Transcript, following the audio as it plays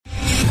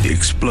The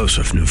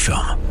explosive new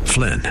film,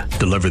 Flynn,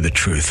 deliver the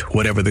truth,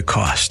 whatever the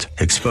cost.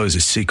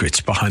 Exposes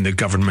secrets behind the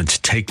government's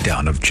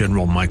takedown of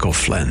General Michael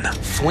Flynn.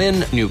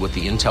 Flynn knew what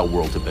the intel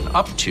world had been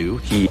up to.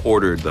 He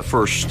ordered the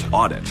first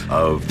audit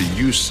of the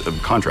use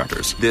of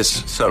contractors.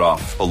 This set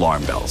off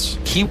alarm bells.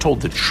 He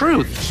told the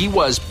truth. He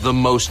was the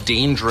most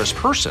dangerous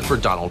person for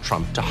Donald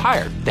Trump to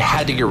hire. They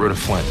had to get rid of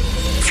Flynn.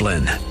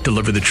 Flynn,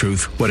 deliver the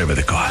truth, whatever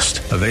the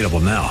cost. Available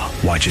now.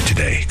 Watch it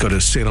today. Go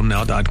to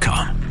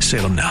salemnow.com.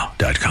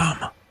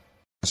 salemnow.com.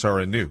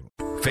 SRN New.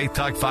 Faith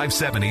Talk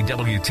 570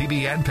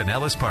 WTBN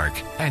Pinellas Park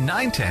and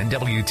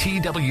 910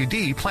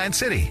 WTWD Plant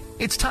City.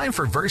 It's time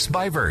for Verse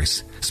by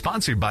Verse,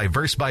 sponsored by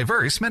Verse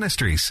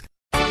Ministries.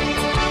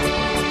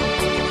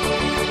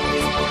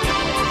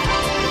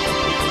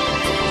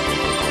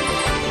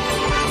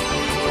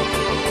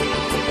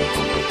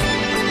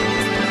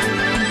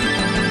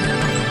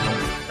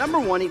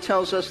 Number one, he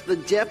tells us the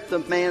depth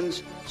of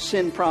man's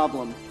sin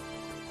problem.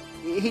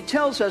 He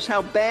tells us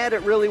how bad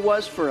it really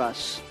was for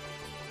us.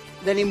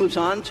 Then he moves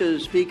on to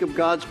speak of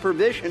God's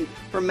provision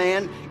for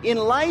man in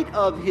light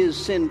of his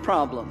sin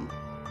problem.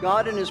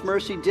 God in his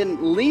mercy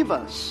didn't leave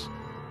us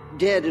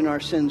dead in our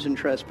sins and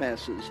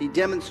trespasses. He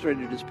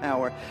demonstrated his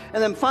power.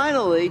 And then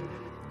finally,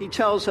 he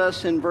tells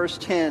us in verse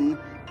 10,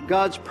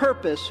 God's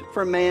purpose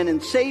for man in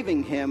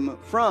saving him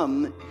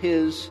from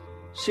his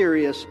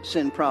serious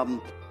sin problem.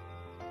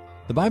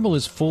 The Bible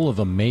is full of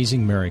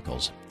amazing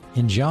miracles.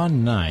 In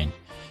John 9,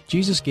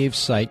 Jesus gave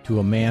sight to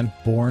a man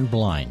born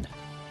blind.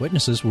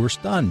 Witnesses were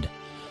stunned.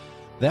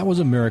 That was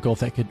a miracle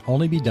that could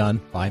only be done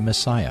by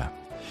Messiah.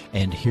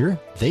 And here,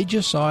 they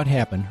just saw it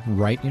happen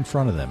right in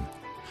front of them.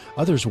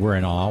 Others were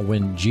in awe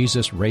when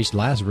Jesus raised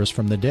Lazarus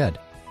from the dead.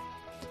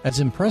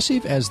 As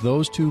impressive as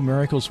those two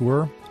miracles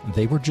were,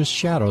 they were just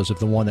shadows of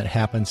the one that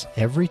happens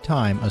every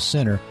time a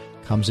sinner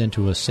comes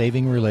into a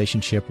saving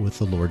relationship with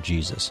the Lord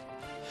Jesus.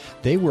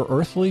 They were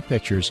earthly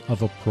pictures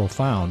of a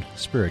profound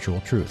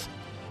spiritual truth.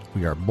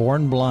 We are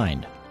born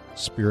blind,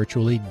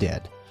 spiritually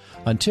dead,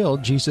 until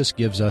Jesus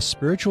gives us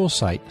spiritual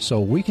sight so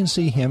we can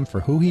see Him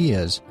for who He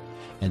is,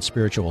 and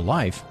spiritual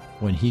life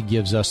when He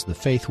gives us the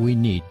faith we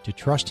need to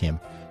trust Him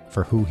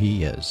for who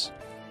He is.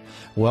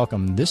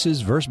 Welcome. This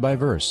is Verse by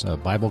Verse, a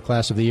Bible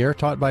class of the year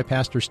taught by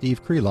Pastor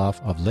Steve Kreloff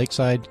of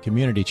Lakeside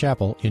Community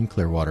Chapel in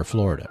Clearwater,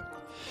 Florida.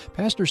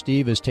 Pastor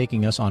Steve is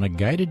taking us on a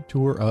guided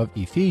tour of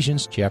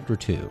Ephesians chapter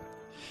 2.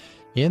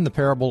 In the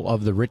parable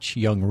of the rich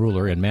young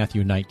ruler in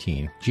Matthew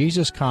 19,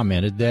 Jesus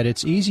commented that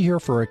it's easier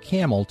for a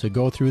camel to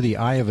go through the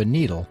eye of a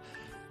needle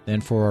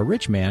than for a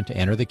rich man to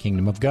enter the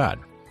kingdom of God.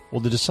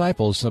 Well, the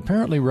disciples,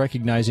 apparently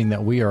recognizing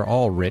that we are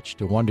all rich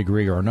to one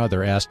degree or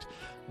another, asked,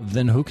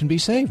 "Then who can be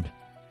saved?"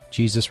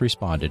 Jesus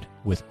responded,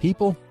 "With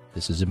people,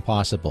 this is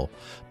impossible,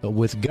 but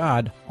with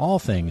God, all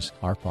things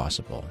are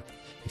possible."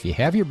 If you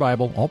have your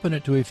Bible, open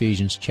it to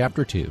Ephesians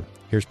chapter 2.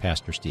 Here's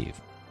Pastor Steve.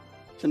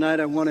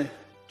 Tonight I want to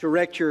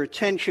direct your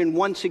attention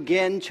once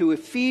again to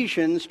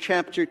Ephesians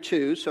chapter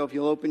 2. So if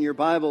you'll open your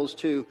Bibles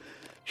to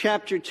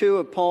chapter 2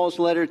 of Paul's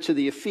letter to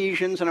the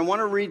Ephesians. And I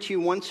want to read to you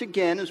once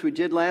again, as we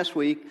did last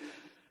week,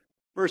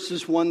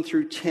 verses 1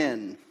 through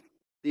 10.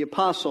 The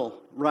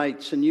apostle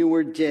writes, "And you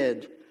were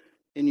dead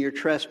in your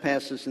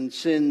trespasses and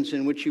sins,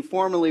 in which you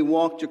formerly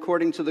walked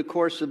according to the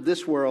course of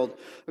this world,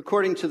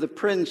 according to the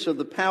prince of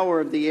the power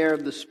of the air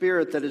of the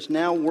Spirit that is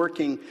now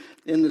working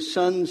in the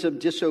sons of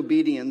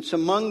disobedience.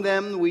 Among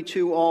them we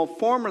too all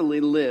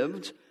formerly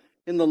lived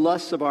in the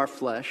lusts of our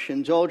flesh,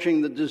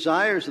 indulging the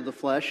desires of the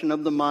flesh and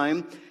of the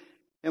mind,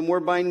 and were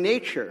by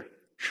nature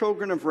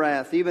children of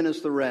wrath, even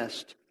as the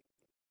rest.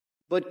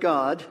 But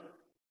God,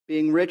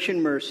 being rich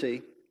in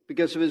mercy,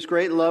 because of His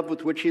great love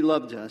with which He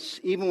loved us,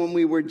 even when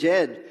we were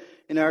dead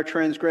in our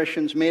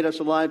transgressions, made us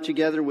alive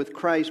together with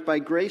Christ. By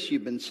grace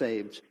you've been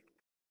saved.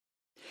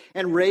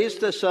 And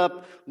raised us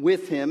up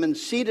with Him and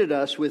seated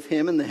us with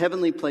Him in the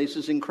heavenly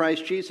places in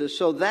Christ Jesus,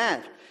 so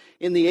that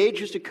in the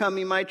ages to come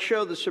He might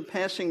show the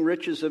surpassing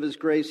riches of His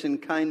grace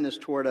and kindness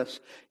toward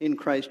us in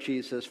Christ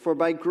Jesus. For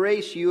by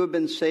grace you have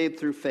been saved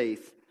through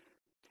faith,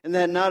 and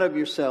that not of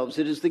yourselves.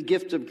 It is the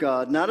gift of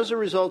God, not as a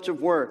result of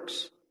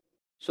works,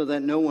 so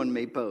that no one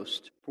may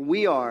boast. For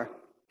we are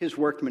His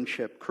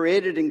workmanship,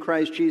 created in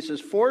Christ Jesus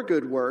for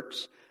good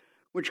works,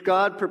 which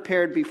God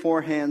prepared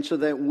beforehand so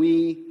that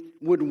we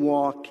would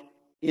walk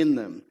in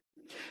them."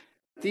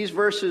 These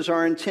verses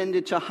are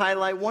intended to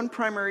highlight one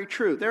primary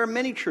truth. There are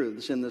many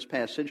truths in this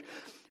passage,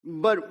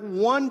 but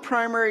one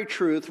primary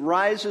truth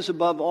rises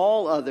above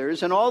all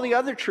others, and all the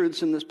other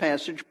truths in this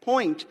passage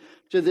point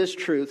to this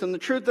truth. And the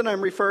truth that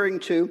I'm referring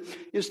to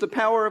is the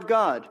power of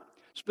God.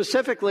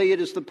 Specifically, it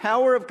is the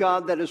power of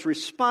God that is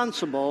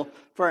responsible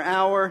for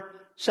our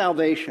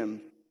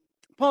salvation.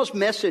 Paul's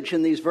message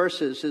in these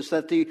verses is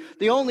that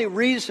the only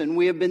reason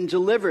we have been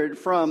delivered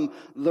from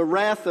the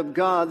wrath of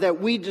God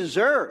that we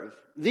deserve,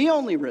 the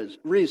only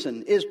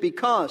reason, is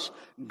because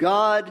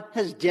God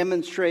has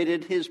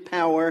demonstrated His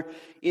power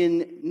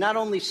in not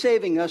only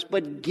saving us,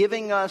 but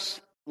giving us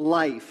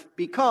life,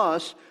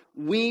 because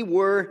we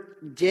were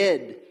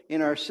dead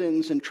in our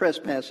sins and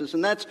trespasses.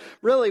 And that's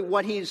really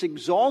what he's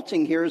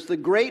exalting here, is the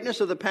greatness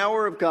of the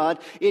power of God.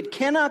 It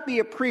cannot be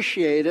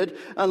appreciated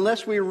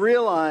unless we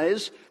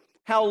realize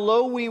how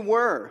low we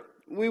were.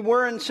 We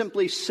weren't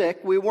simply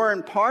sick. We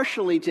weren't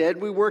partially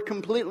dead. We were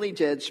completely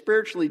dead,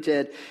 spiritually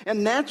dead.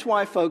 And that's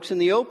why, folks, in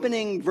the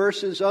opening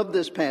verses of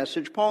this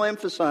passage, Paul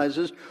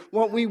emphasizes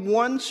what we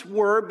once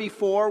were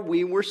before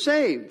we were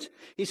saved.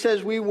 He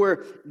says we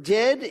were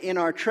dead in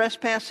our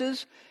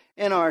trespasses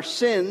and our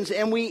sins,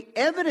 and we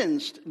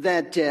evidenced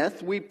that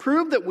death. We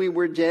proved that we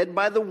were dead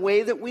by the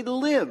way that we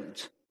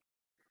lived.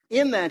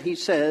 In that, he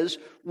says,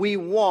 we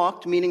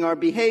walked, meaning our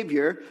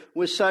behavior,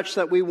 was such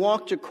that we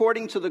walked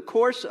according to the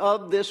course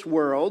of this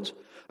world,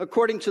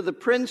 according to the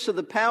prince of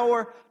the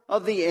power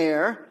of the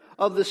air,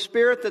 of the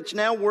spirit that's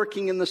now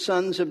working in the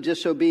sons of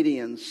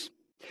disobedience.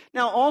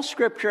 Now, all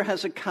Scripture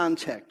has a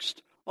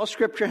context. All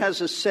Scripture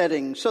has a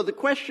setting. So the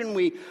question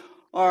we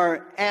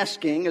are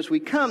asking as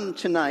we come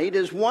tonight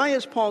is, why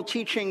is Paul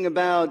teaching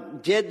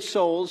about dead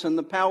souls and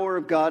the power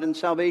of God and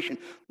salvation?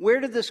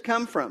 Where did this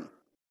come from?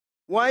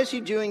 Why is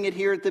he doing it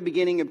here at the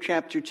beginning of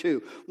chapter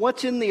 2?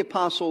 What's in the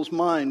apostle's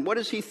mind? What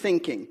is he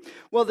thinking?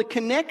 Well, the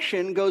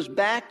connection goes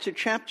back to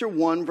chapter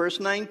 1, verse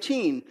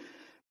 19,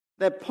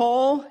 that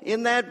Paul,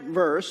 in that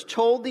verse,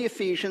 told the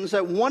Ephesians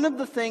that one of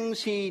the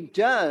things he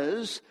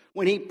does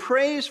when he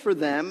prays for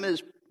them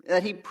is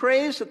that he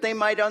prays that they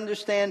might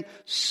understand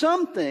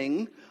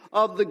something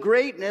of the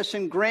greatness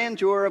and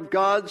grandeur of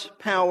God's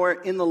power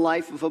in the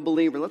life of a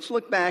believer. Let's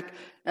look back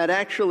at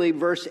actually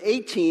verse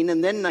 18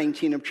 and then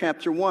 19 of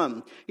chapter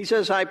 1. He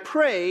says, I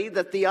pray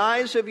that the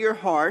eyes of your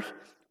heart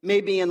may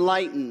be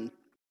enlightened,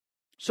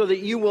 so that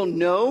you will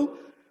know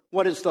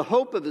what is the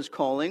hope of his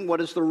calling,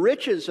 what is the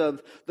riches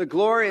of the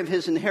glory of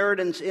his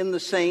inheritance in the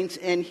saints,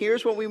 and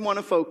here's what we want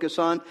to focus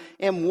on,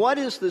 and what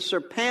is the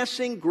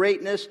surpassing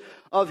greatness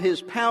of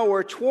his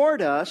power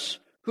toward us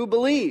who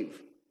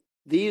believe.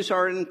 These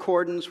are in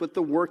accordance with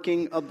the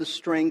working of the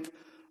strength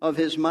of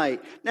his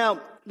might.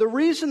 Now, the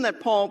reason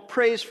that Paul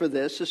prays for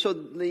this is so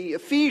the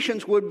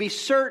Ephesians would be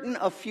certain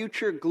of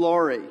future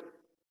glory.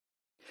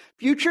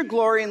 Future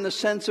glory in the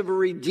sense of a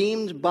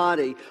redeemed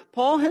body.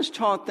 Paul has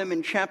taught them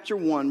in chapter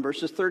 1,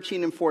 verses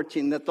 13 and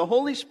 14, that the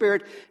Holy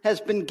Spirit has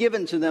been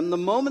given to them the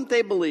moment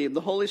they believe.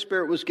 The Holy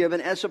Spirit was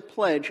given as a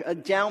pledge, a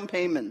down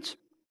payment,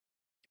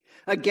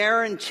 a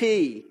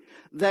guarantee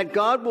that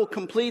God will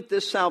complete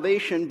this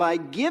salvation by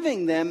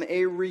giving them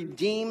a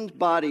redeemed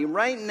body.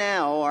 Right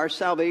now, our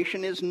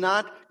salvation is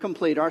not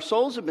complete. Our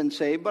souls have been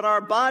saved, but our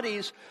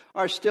bodies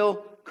are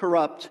still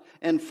corrupt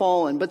and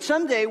fallen. But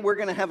someday we're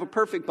going to have a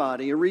perfect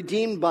body, a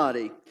redeemed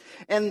body.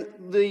 And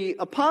the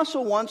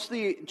apostle wants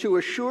to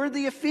assure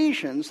the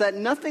Ephesians that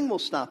nothing will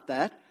stop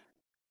that,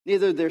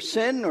 neither their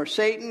sin, nor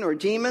Satan, nor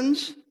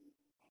demons,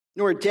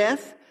 nor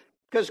death,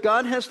 because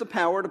God has the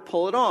power to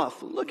pull it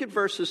off. Look at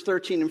verses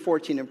 13 and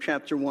 14 of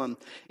chapter 1.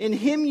 In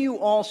him you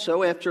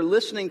also, after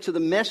listening to the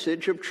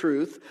message of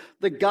truth,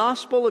 the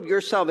gospel of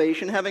your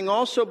salvation, having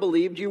also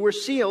believed, you were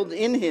sealed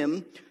in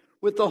him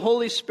with the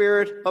Holy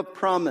Spirit of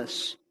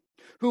promise,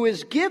 who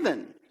is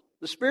given,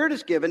 the Spirit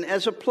is given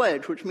as a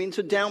pledge, which means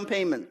a down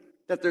payment,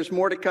 that there's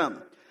more to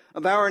come,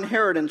 of our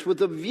inheritance,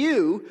 with a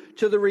view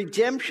to the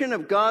redemption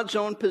of God's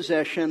own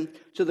possession,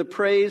 to the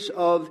praise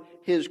of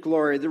his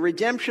glory. The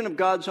redemption of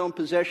God's own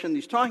possession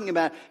he's talking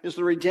about is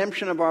the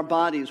redemption of our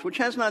bodies, which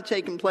has not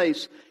taken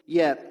place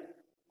yet.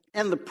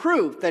 And the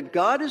proof that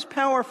God is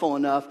powerful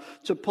enough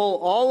to pull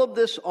all of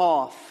this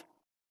off,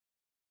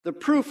 the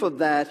proof of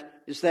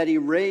that is that he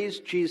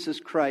raised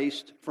Jesus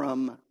Christ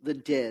from the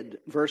dead.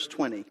 Verse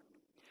 20.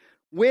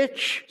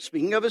 Which,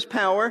 speaking of his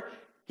power,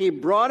 he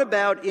brought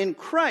about in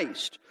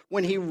Christ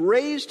when he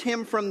raised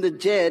him from the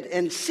dead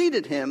and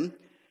seated him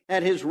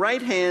at his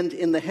right hand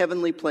in the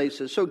heavenly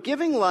places. So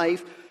giving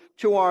life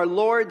to our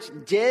Lord's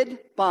dead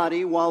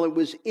body while it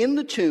was in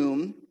the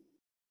tomb,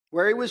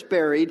 where he was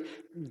buried,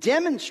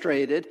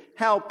 demonstrated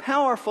how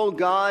powerful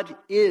God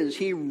is.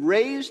 He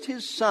raised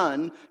his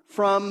Son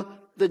from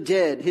the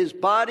dead. His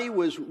body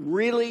was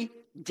really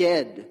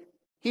dead.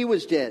 He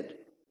was dead.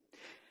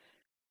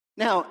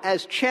 Now,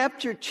 as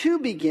chapter 2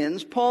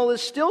 begins, Paul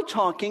is still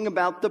talking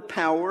about the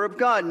power of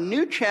God.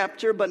 New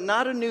chapter, but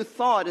not a new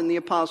thought in the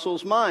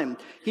apostle's mind.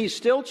 He's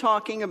still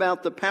talking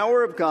about the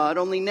power of God,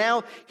 only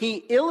now he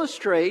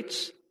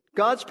illustrates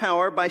God's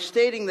power by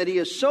stating that he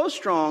is so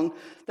strong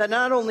that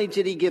not only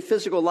did he give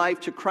physical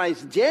life to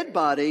Christ's dead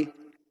body,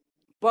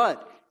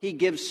 but he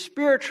gives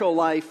spiritual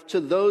life to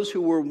those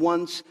who were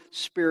once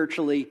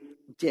spiritually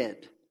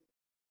dead.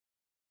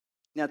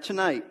 Now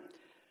tonight,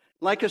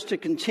 I'd like us to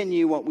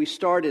continue what we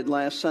started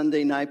last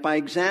Sunday night by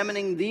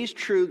examining these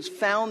truths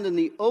found in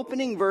the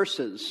opening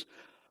verses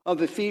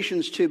of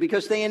Ephesians 2,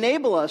 because they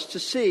enable us to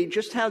see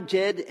just how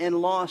dead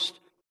and lost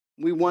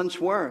we once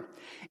were.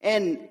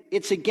 And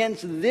it's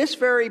against this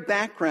very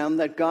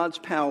background that God's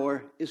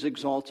power is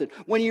exalted.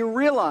 When you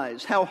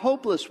realize how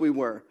hopeless we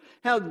were,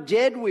 how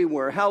dead we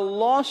were, how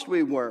lost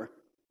we were,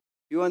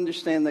 You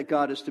understand that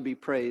God is to be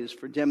praised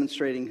for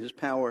demonstrating his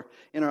power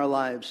in our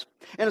lives.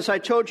 And as I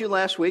told you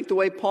last week, the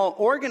way Paul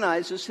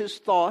organizes his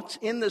thoughts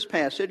in this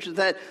passage is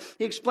that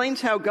he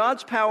explains how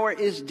God's power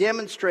is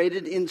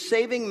demonstrated in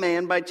saving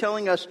man by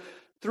telling us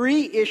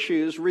three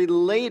issues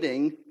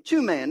relating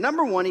to man.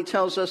 Number one, he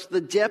tells us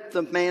the depth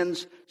of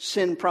man's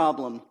sin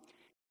problem.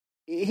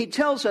 He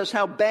tells us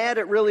how bad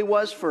it really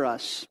was for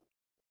us.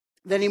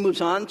 Then he moves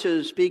on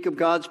to speak of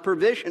God's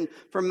provision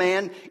for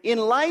man in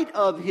light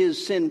of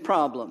his sin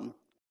problem.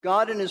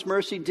 God in his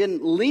mercy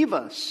didn't leave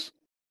us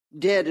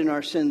dead in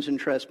our sins and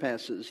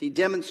trespasses. He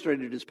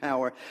demonstrated his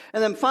power.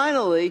 And then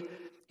finally,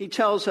 he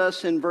tells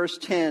us in verse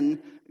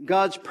 10,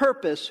 God's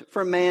purpose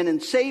for man in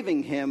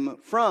saving him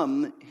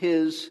from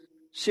his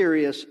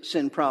serious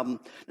sin problem.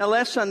 Now,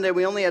 last Sunday,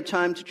 we only had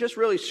time to just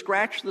really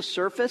scratch the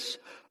surface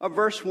of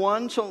verse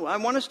 1. So I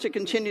want us to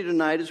continue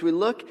tonight as we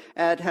look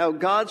at how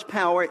God's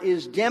power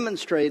is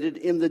demonstrated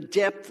in the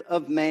depth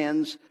of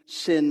man's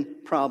sin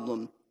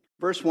problem.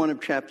 Verse 1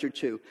 of chapter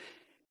 2.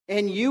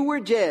 And you were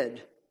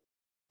dead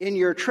in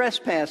your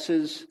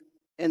trespasses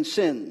and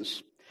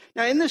sins.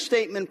 Now, in this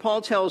statement, Paul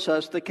tells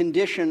us the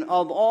condition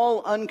of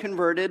all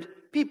unconverted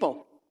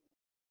people,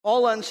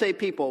 all unsaved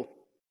people,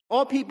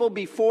 all people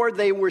before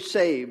they were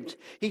saved.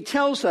 He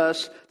tells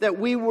us that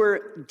we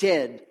were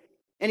dead.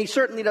 And he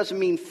certainly doesn't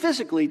mean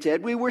physically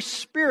dead. We were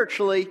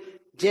spiritually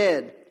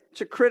dead.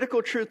 It's a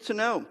critical truth to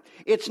know.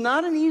 It's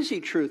not an easy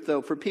truth,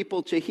 though, for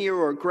people to hear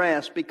or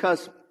grasp,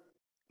 because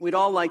we'd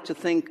all like to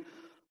think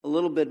a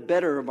little bit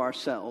better of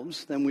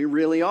ourselves than we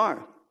really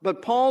are.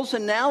 But Paul's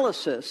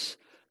analysis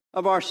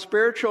of our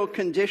spiritual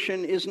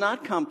condition is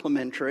not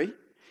complimentary.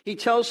 He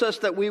tells us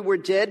that we were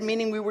dead,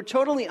 meaning we were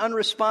totally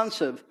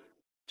unresponsive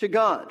to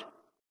God.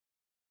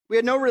 We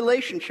had no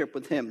relationship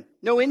with him,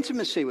 no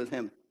intimacy with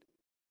him,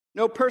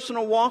 no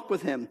personal walk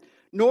with him,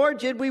 nor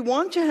did we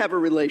want to have a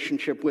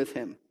relationship with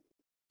him.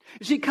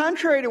 You see,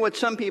 contrary to what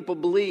some people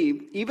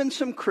believe, even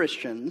some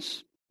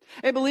Christians,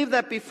 they believe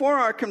that before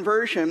our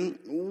conversion,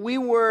 we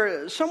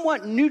were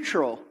somewhat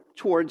neutral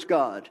towards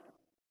God.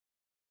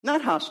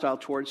 Not hostile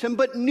towards him,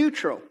 but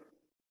neutral.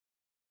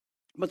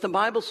 But the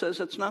Bible says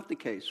that's not the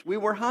case. We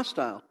were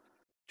hostile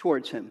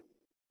towards him.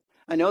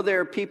 I know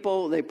there are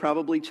people, they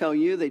probably tell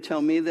you, they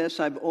tell me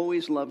this, I've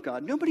always loved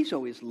God. Nobody's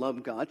always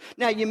loved God.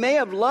 Now, you may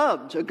have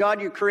loved a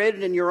God you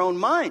created in your own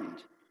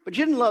mind, but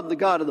you didn't love the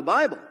God of the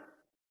Bible.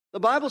 The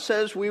Bible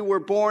says we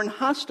were born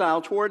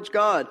hostile towards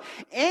God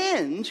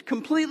and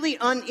completely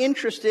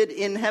uninterested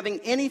in having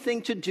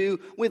anything to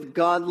do with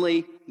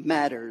godly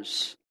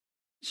matters.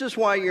 This is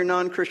why your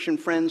non-Christian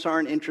friends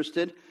aren't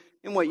interested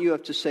in what you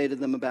have to say to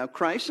them about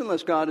Christ.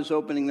 Unless God is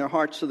opening their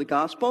hearts to the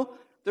gospel,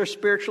 they're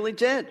spiritually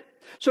dead.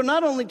 So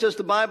not only does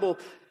the Bible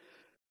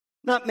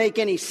not make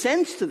any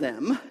sense to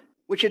them,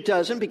 which it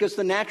doesn't, because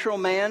the natural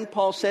man,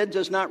 Paul said,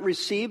 does not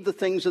receive the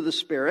things of the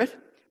Spirit,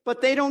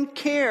 but they don't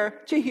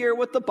care to hear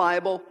what the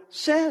Bible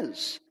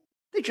says.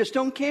 They just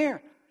don't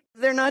care.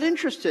 They're not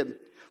interested.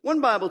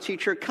 One Bible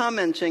teacher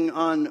commenting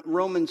on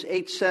Romans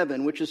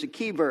 8:7, which is a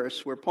key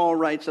verse where Paul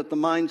writes that the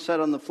mind set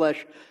on the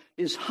flesh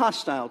is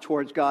hostile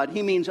towards God.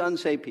 He means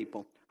unsaved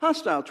people.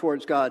 Hostile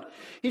towards God.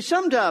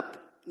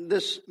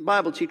 This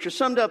Bible teacher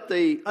summed up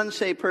the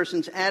unsaved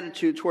person's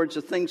attitude towards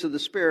the things of the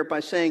Spirit by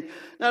saying,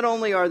 not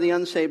only are the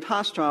unsaved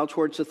hostile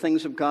towards the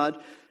things of God,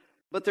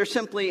 but they're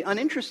simply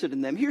uninterested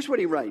in them. Here's what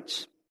he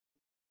writes.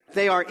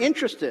 They are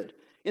interested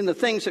in the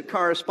things that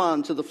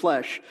correspond to the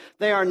flesh.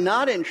 They are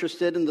not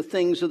interested in the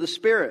things of the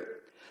Spirit.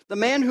 The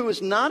man who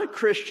is not a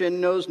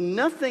Christian knows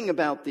nothing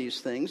about these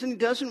things, and he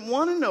doesn't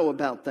want to know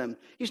about them.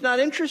 He's not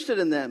interested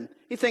in them.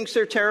 He thinks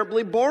they're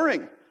terribly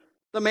boring.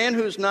 The man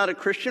who's not a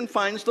Christian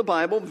finds the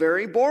Bible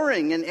very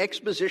boring and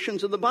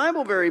expositions of the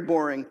Bible very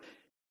boring.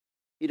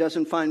 He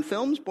doesn't find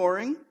films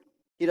boring.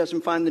 He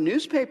doesn't find the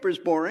newspapers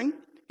boring.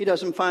 He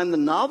doesn't find the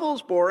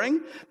novels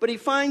boring, but he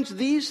finds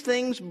these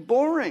things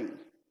boring.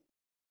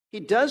 He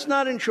does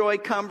not enjoy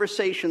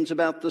conversations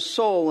about the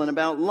soul and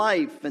about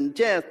life and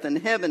death and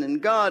heaven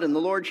and God and the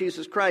Lord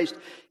Jesus Christ.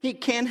 He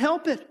can't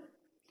help it,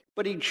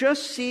 but he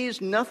just sees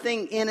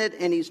nothing in it,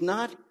 and he's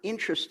not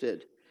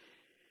interested.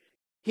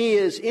 He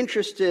is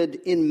interested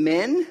in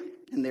men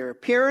and their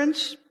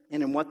appearance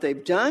and in what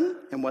they've done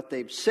and what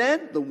they've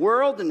said. The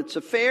world and its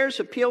affairs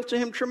appeal to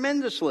him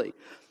tremendously.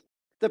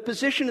 The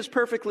position is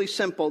perfectly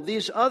simple.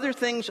 These other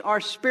things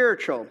are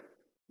spiritual.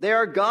 They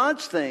are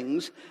God's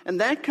things, and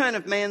that kind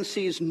of man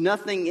sees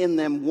nothing in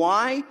them.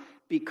 Why?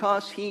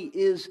 Because he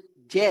is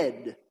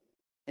dead,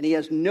 and he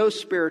has no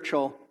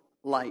spiritual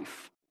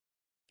life.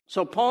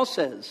 So Paul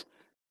says,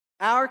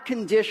 our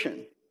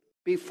condition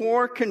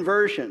before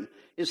conversion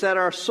is that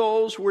our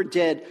souls were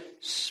dead,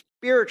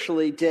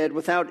 spiritually dead,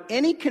 without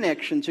any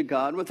connection to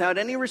God, without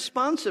any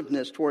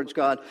responsiveness towards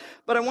God.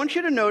 But I want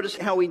you to notice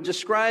how he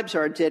describes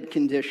our dead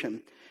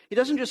condition. He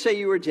doesn't just say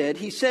you were dead.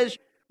 He says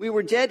we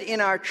were dead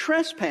in our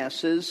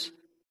trespasses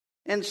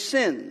and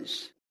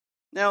sins.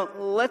 Now,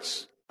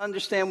 let's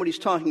understand what he's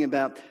talking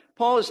about.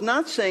 Paul is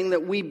not saying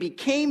that we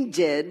became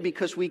dead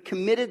because we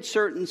committed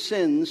certain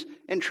sins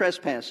and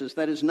trespasses.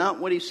 That is not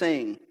what he's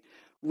saying.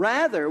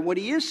 Rather, what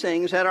he is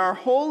saying is that our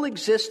whole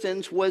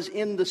existence was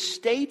in the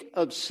state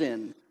of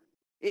sin,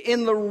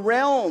 in the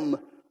realm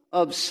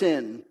of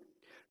sin.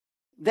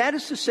 That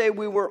is to say,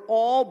 we were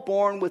all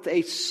born with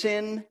a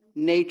sin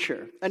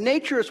nature. A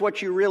nature is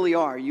what you really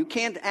are. You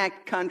can't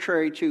act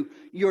contrary to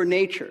your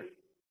nature.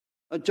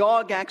 A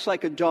dog acts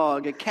like a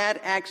dog. A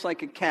cat acts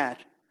like a cat.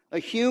 A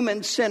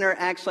human sinner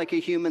acts like a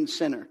human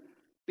sinner,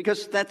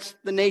 because that's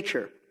the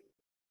nature.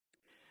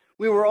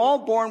 We were all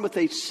born with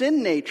a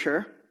sin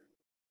nature,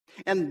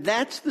 and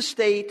that's the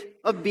state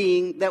of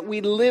being that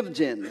we lived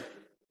in.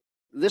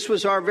 This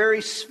was our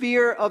very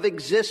sphere of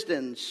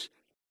existence.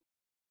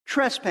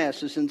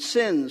 Trespasses and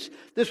sins.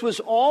 This was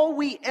all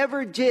we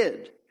ever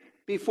did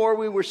before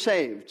we were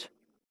saved.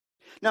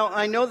 Now,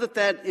 I know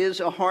that is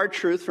a hard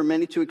truth for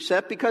many to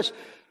accept, because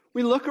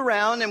we look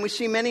around and we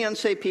see many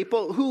unsaved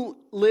people who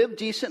live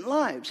decent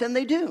lives, and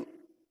they do.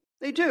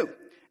 They do.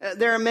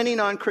 There are many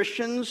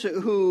non-Christians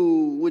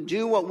who would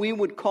do what we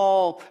would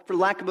call, for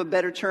lack of a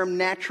better term,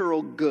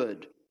 natural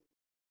good.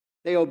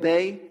 They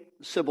obey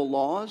civil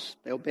laws.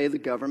 They obey the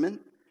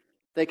government.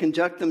 They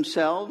conduct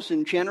themselves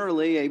in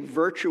generally a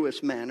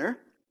virtuous manner.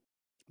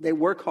 They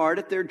work hard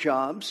at their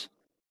jobs.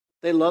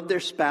 They love their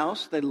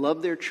spouse. They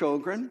love their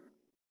children.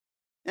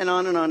 And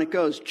on it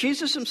goes.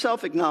 Jesus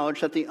himself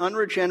acknowledged that the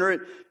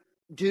unregenerate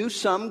do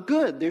some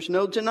good. There's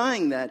no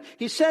denying that.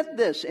 He said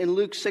this in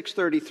Luke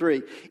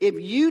 6:33. If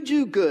you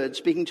do good,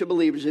 speaking to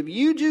believers, if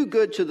you do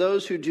good to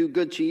those who do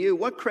good to you,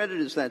 what credit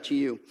is that to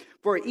you?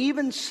 For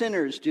even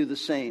sinners do the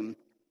same.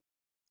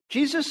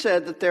 Jesus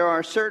said that there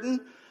are certain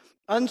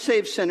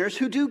unsaved sinners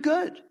who do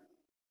good.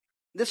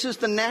 This is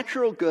the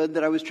natural good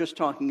that I was just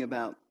talking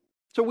about.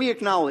 So we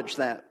acknowledge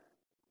that.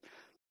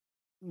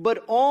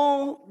 But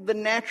all the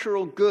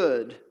natural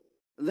good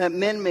that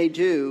men may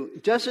do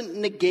doesn't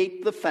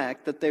negate the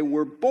fact that they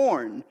were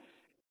born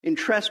in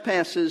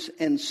trespasses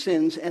and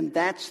sins, and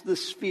that's the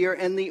sphere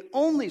and the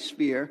only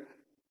sphere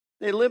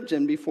they lived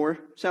in before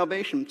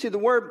salvation. See, the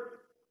word,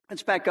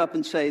 let's back up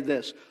and say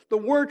this. The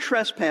word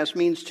trespass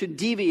means to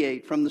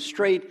deviate from the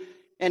straight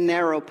and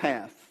narrow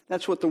path.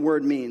 That's what the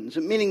word means,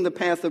 meaning the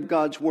path of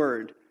God's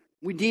word.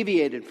 We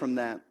deviated from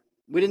that.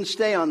 We didn't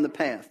stay on the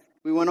path.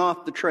 We went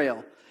off the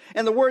trail.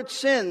 And the word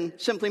sin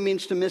simply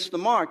means to miss the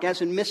mark, as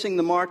in missing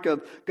the mark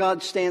of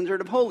God's standard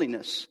of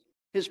holiness,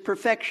 his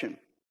perfection.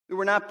 We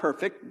were not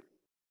perfect,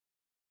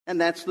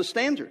 and that's the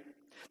standard.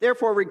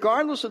 Therefore,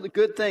 regardless of the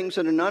good things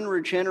that an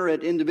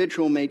unregenerate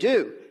individual may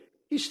do,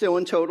 he's still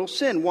in total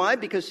sin. Why?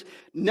 Because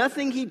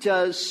nothing he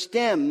does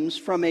stems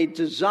from a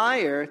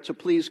desire to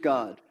please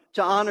God,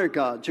 to honor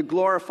God, to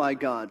glorify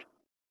God.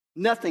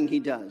 Nothing he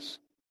does.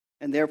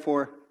 And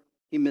therefore,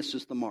 he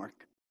misses the mark.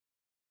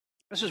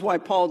 This is why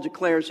Paul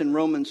declares in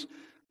Romans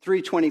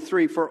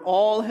 3:23, for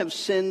all have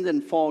sinned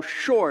and fall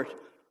short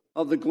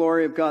of the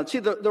glory of God. See,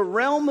 the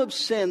realm of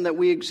sin that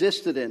we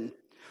existed in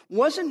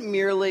wasn't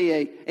merely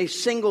a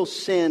single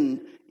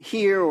sin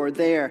here or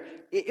there.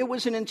 It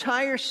was an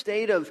entire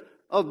state of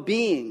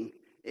being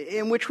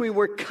in which we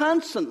were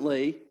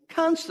constantly,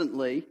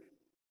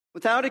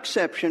 without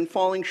exception,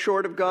 falling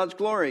short of God's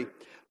glory.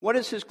 What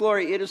is his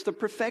glory? It is the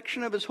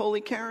perfection of his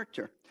holy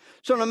character.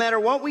 So no matter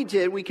what we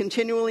did, we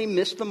continually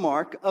missed the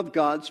mark of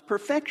God's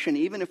perfection,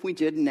 even if we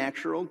did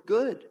natural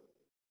good.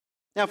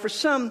 Now, for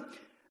some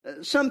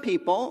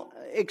people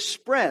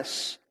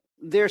express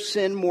their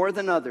sin more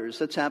than others.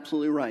 That's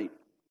absolutely right.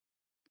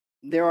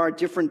 There are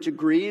different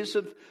degrees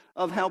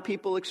of how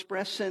people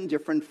express sin,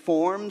 different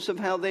forms of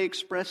how they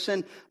express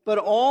sin, but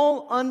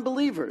all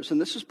unbelievers,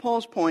 and this is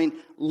Paul's point,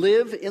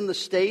 live in the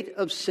state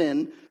of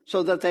sin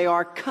so that they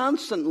are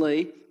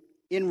constantly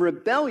in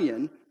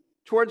rebellion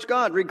towards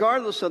God,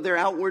 regardless of their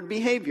outward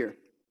behavior.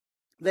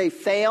 They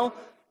fail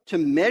to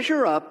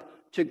measure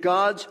up to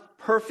God's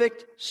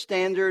perfect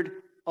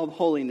standard of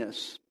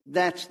holiness.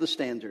 That's the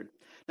standard.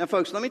 Now,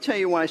 folks, let me tell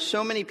you why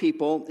so many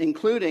people,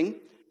 including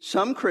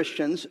some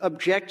Christians,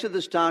 object to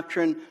this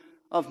doctrine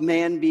of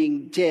man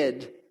being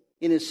dead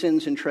in his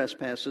sins and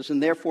trespasses,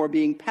 and therefore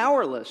being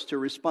powerless to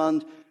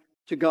respond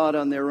to God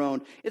on their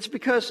own. It's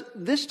because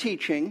this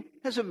teaching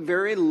has a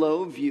very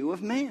low view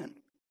of man.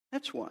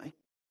 That's why.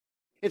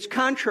 It's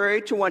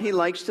contrary to what he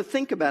likes to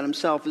think about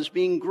himself as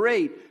being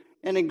great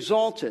and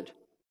exalted.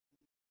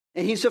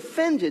 And he's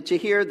offended to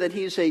hear that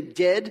he's a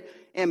dead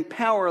and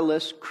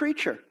powerless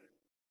creature.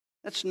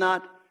 It's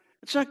not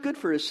good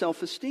for his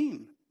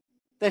self-esteem.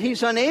 That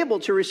he's unable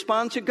to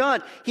respond to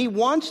God. He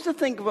wants to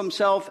think of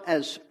himself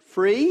as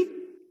free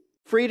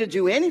to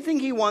do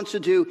anything he wants to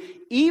do,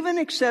 even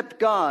accept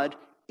God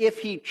if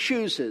he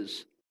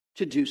chooses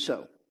to do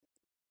so.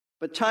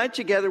 But tied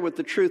together with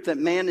the truth that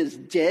man is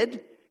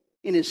dead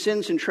in his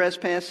sins and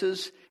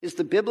trespasses is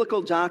the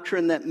biblical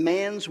doctrine that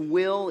man's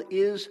will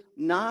is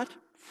not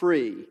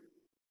free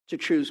to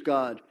choose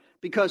God,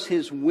 because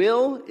his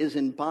will is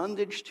in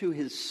bondage to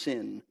his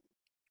sin.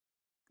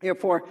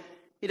 Therefore,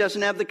 he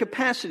doesn't have the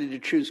capacity to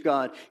choose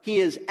God. He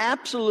is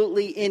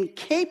absolutely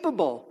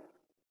incapable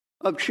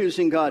of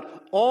choosing God.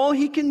 All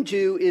he can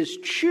do is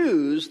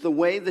choose the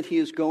way that he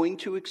is going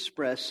to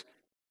express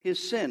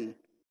his sin.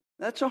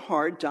 That's a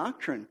hard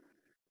doctrine.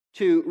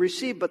 to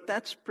receive, but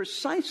that's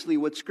precisely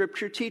what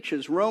Scripture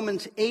teaches.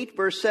 Romans 8,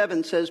 verse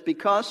 7 says,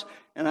 because,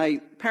 and I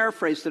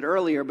paraphrased it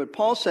earlier, but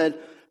Paul said,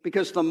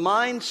 because the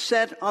mind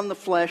set on the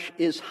flesh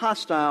is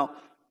hostile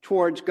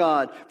towards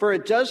God. For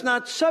it does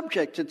not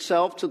subject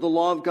itself to the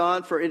law of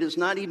God, for it is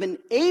not even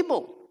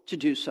able to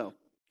do so.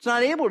 It's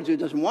not able to do it. It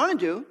doesn't want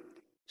to do.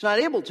 It's not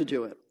able to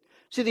do it.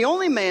 See, the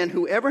only man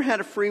who ever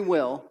had a free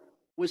will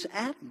was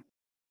Adam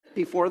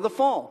before the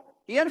fall.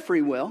 He had a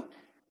free will.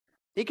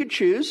 He could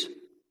choose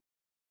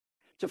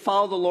to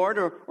follow the Lord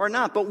or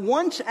not. But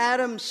once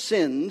Adam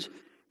sinned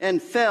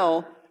and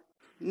fell,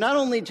 not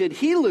only did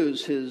he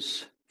lose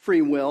his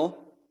free will,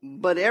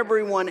 but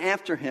everyone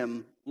after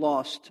him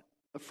lost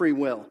a free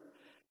will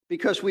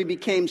because we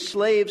became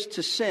slaves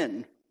to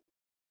sin.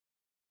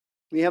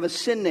 We have a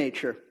sin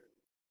nature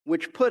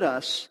which put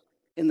us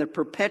in the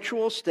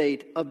perpetual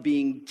state of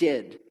being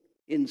dead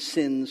in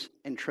sins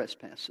and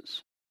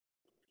trespasses.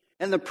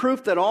 And the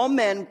proof that all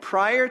men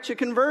prior to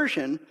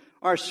conversion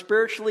are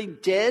spiritually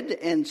dead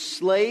and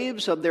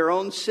slaves of their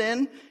own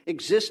sin,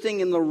 existing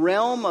in the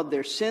realm of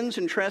their sins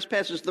and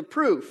trespasses, the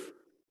proof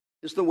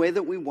is the way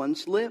that we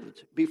once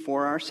lived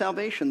before our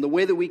salvation, the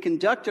way that we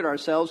conducted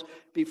ourselves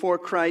before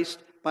Christ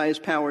by his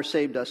power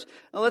saved us.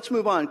 Now let's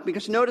move on,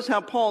 because notice how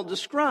Paul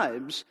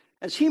describes,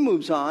 as he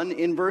moves on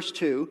in verse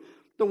 2,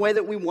 the way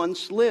that we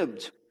once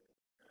lived.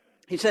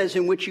 He says,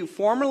 in which you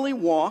formerly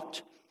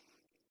walked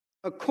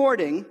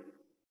according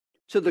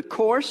to the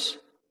course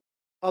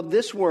of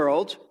this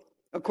world,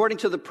 according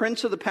to the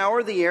prince of the power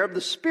of the air, of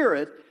the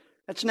Spirit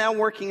that's now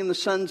working in the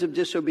sons of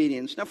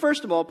disobedience. Now,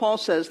 first of all, Paul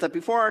says that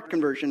before our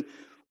conversion,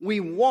 we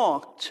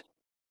walked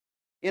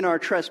in our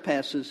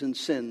trespasses and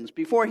sins.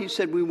 Before he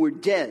said we were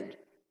dead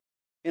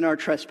in our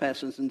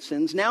trespasses and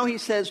sins. Now he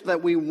says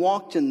that we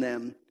walked in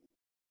them.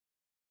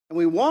 And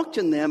we walked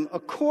in them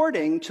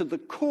according to the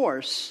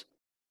course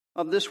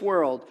of this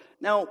world.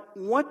 Now,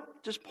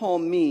 what does Paul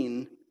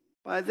mean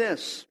by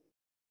this?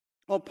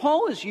 Well,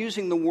 Paul is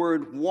using the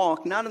word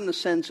walk not in the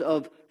sense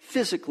of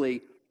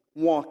physically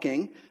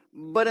walking,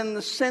 but in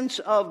the sense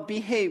of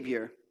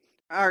behavior,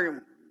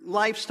 our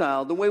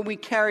lifestyle, the way we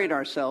carried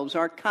ourselves,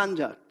 our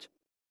conduct.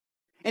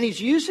 And he's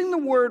using the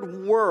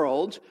word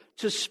world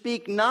to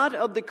speak not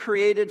of the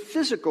created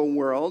physical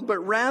world, but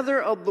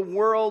rather of the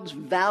world's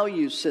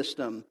value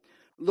system,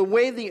 the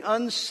way the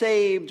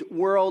unsaved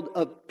world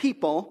of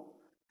people,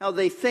 how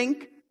they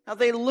think, how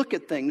they look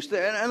at things.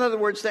 In other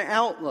words, their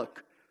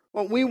outlook.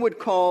 What we would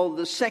call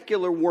the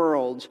secular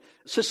world,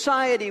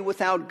 society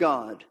without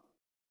God.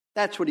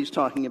 That's what he's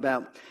talking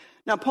about.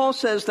 Now, Paul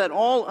says that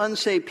all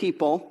unsaved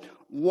people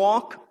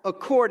walk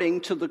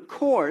according to the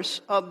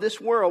course of this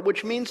world,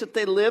 which means that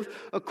they live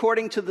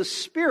according to the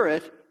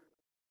spirit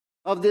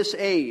of this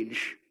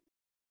age,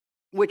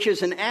 which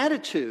is an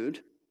attitude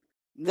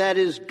that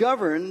is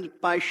governed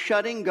by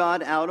shutting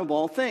God out of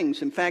all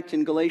things. In fact,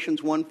 in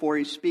Galatians 1:4,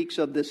 he speaks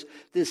of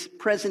this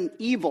present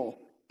evil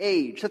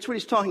age. That's what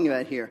he's talking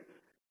about here.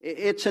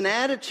 It's an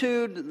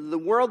attitude, the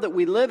world that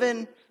we live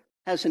in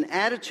has an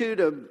attitude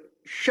of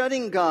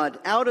shutting God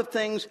out of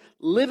things,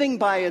 living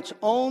by its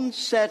own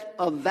set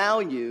of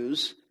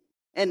values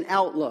and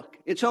outlook,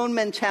 its own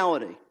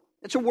mentality.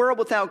 It's a world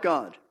without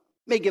God.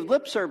 It may give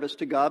lip service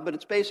to God, but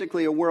it's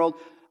basically a world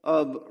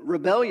of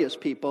rebellious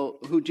people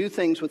who do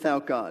things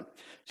without God.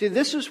 See,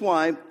 this is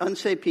why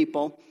unsaved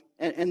people,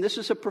 and this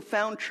is a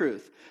profound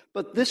truth,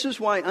 but this is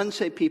why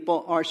unsaved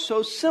people are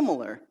so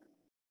similar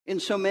in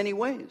so many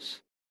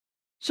ways.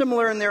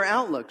 Similar in their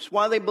outlooks,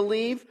 why they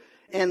believe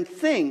and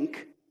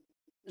think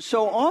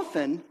so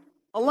often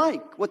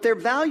alike. What their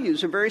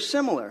values are very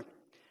similar.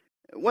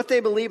 What they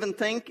believe and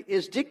think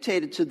is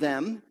dictated to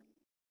them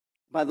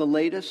by the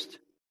latest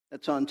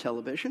that's on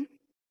television,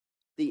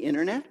 the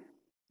internet,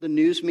 the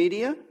news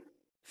media,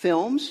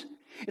 films.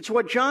 It's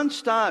what John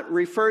Stott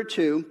referred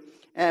to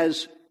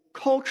as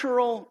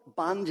cultural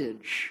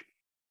bondage.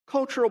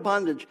 Cultural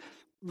bondage.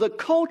 The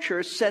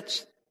culture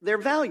sets their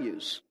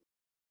values.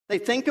 They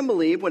think and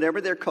believe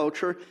whatever their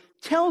culture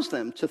tells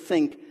them to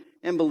think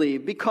and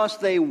believe because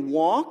they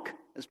walk,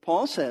 as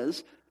Paul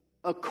says,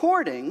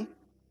 according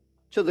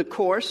to the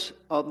course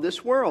of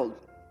this world,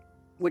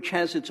 which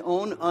has its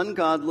own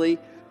ungodly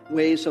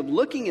ways of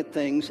looking at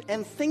things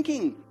and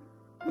thinking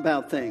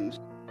about things.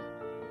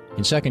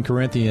 In 2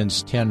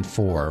 Corinthians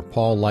 10:4,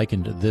 Paul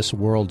likened this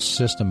world's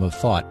system of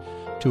thought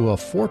to a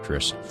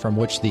fortress from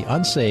which the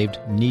unsaved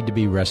need to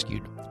be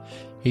rescued.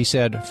 He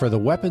said, "For the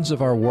weapons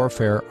of our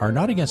warfare are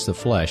not against the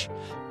flesh,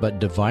 but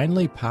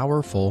divinely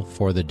powerful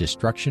for the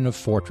destruction of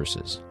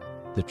fortresses."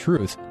 The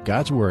truth,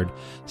 God's Word,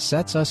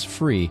 sets us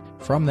free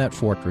from that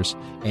fortress,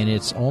 and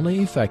it's only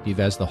effective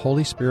as the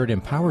Holy Spirit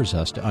empowers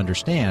us to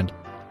understand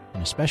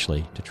and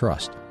especially to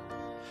trust.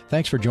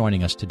 Thanks for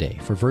joining us today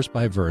for Verse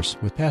by Verse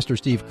with Pastor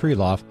Steve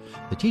Kreloff,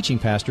 the teaching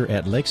pastor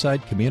at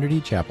Lakeside Community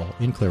Chapel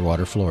in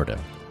Clearwater, Florida.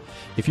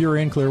 If you're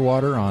in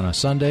Clearwater on a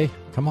Sunday,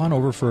 come on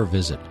over for a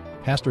visit.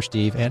 Pastor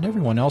Steve and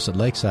everyone else at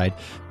Lakeside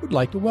would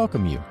like to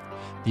welcome you.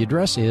 The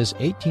address is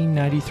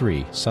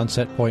 1893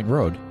 Sunset Point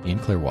Road in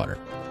Clearwater.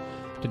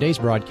 Today's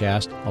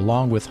broadcast,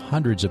 along with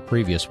hundreds of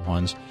previous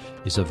ones,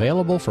 is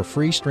available for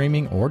free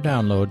streaming or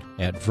download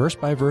at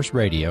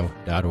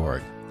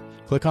versebyverseradio.org.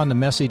 Click on the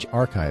Message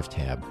Archive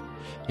tab.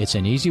 It's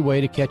an easy way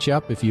to catch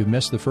up if you've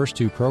missed the first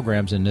two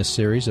programs in this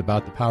series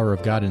about the power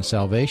of God in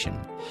salvation.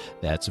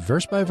 That's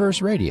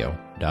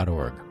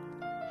versebyverseradio.org.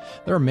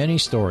 There are many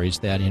stories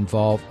that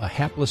involve a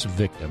hapless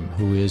victim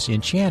who is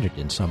enchanted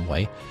in some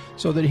way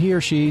so that he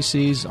or she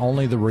sees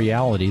only the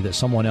reality that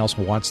someone else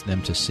wants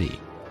them to see.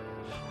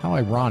 How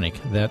ironic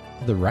that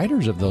the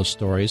writers of those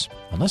stories,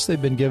 unless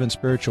they've been given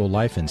spiritual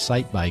life and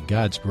sight by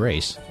God's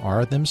grace,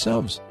 are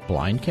themselves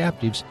blind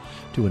captives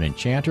to an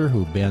enchanter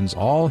who bends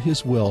all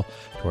his will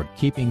toward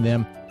keeping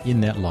them in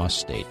that lost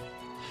state.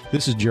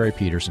 This is Jerry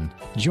Peterson.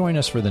 Join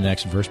us for the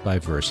next Verse by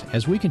Verse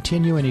as we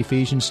continue in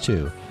Ephesians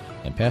 2,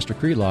 and Pastor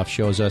Kreloff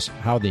shows us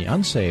how the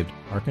unsaved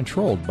are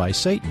controlled by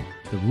Satan,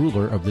 the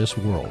ruler of this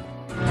world.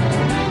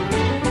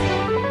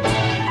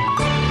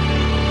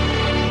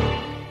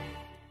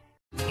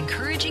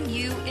 Encouraging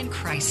you in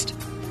Christ.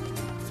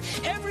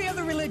 Every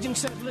other religion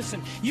says,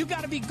 listen, you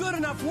got to be good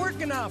enough, work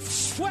enough,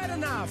 sweat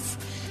enough.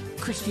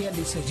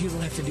 Christianity says you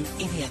don't have to do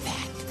any of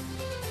that.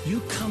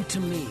 You come to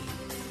me.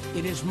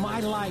 It is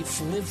my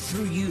life lived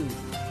through you.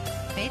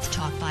 Faith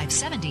Talk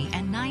 570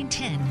 and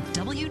 910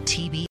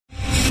 WTB.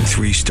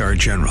 Three-star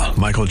General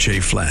Michael J.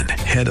 Flynn,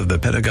 head of the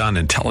Pentagon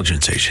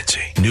Intelligence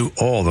Agency, knew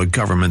all the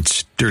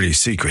government's dirty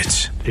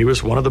secrets. He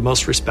was one of the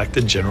most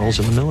respected generals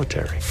in the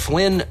military.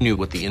 Flynn knew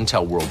what the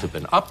intel world had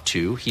been up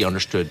to. He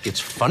understood its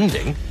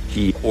funding.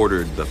 He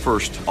ordered the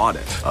first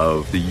audit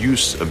of the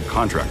use of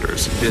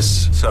contractors.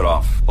 This set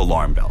off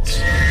alarm bells.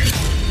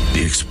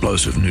 The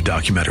explosive new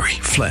documentary,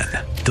 Flynn,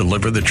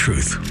 Deliver the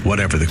Truth,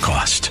 Whatever the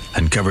Cost,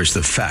 uncovers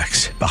the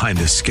facts behind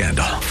this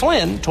scandal.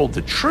 Flynn told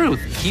the truth.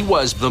 He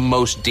was the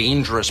most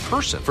dangerous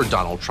person for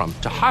Donald Trump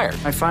to hire.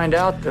 I find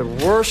out the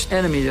worst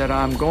enemy that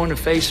I'm going to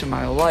face in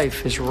my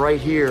life is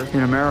right here in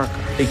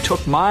America. They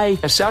took my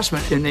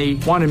assessment and they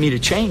wanted me to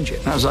change it.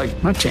 And I was like,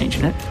 I'm not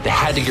changing it. They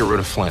had to get rid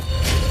of Flynn.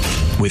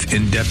 With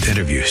in-depth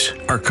interviews,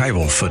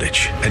 archival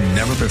footage, and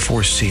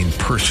never-before-seen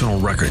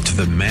personal records of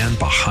the man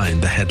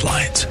behind the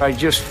headlines. I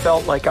just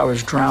felt like I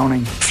was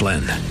drowning.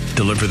 Flynn,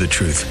 Deliver the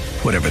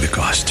Truth, Whatever the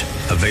Cost.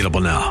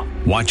 Available now.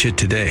 Watch it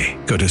today.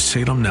 Go to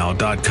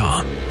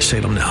salemnow.com.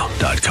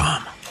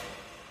 salemnow.com.